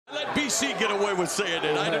BC get away with saying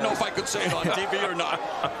it. I don't know if I could say it on TV or not.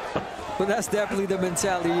 But that's definitely the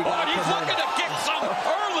mentality you got. He's looking to kick some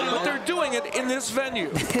early. But they're doing it in this venue.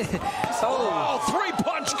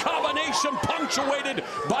 Three-punch combination punctuated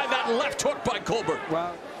by that left hook by Colbert.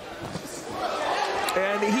 Wow.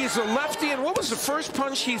 And he's a lefty, and what was the first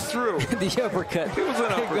punch he threw? The uppercut. It was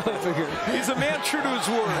an uppercut. He's a man true to his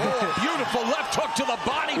word. Beautiful left hook to the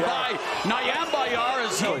body by Nyambayar.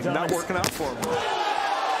 As he's not working out for him.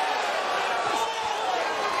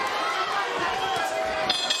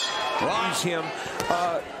 He's him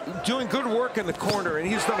doing good work in the corner, and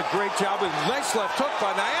he's done a great job with nice left hook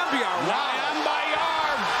by Nyambayar.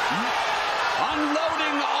 Nyambayar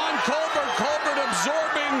unloading on Colbert. Colbert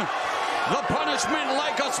absorbing the punishment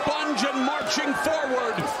like a sponge and marching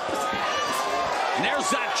forward. And there's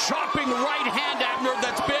that chopping right hand, Abner,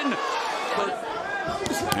 that's been...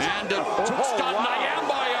 And Tugstsogt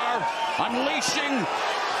Nyambayar unleashing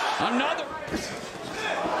another...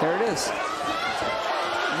 There it is.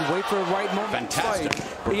 You wait for the right moment. Fantastic.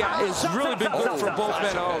 Yeah, it's really been good for both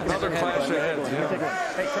men. Oh, another clash ahead.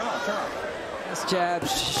 Hey, turn on. This jab,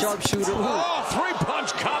 sharpshooter.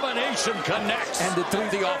 Three-punch combination connects. And the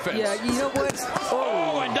offense. Yeah, you know what?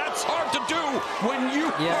 And that's hard to do when you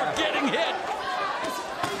are getting hit.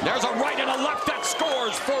 There's a right and a left that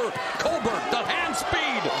scores for Colbert. The hand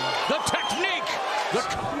speed, the technique.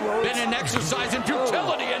 Been an exercise in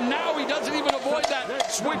futility, and now he doesn't even avoid that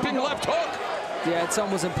sweeping left hook. Yeah, it's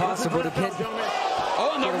almost impossible to hit.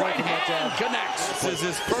 And the right hand connects. This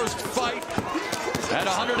is his first fight at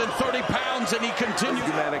 130 pounds, and he continues.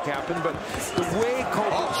 Dramatic happened, but the way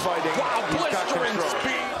Colbert's fighting, blistering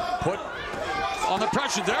speed. Put on the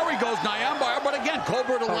pressure. There he goes, Nyambayar. But again,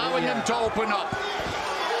 Colbert allowing him to open up.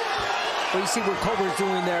 Well, you see what Colbert's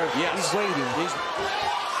doing there. Yes. He's waiting. He's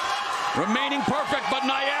remaining perfect, but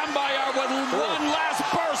Nyambayar with one last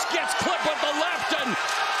burst gets clipped with the left, and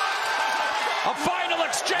a final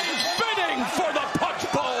exchange bidding for the punch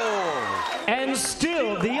bowl. And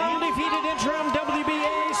still the undefeated interim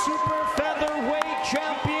WBA super featherweight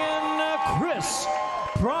champion, Chris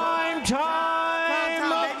Primetime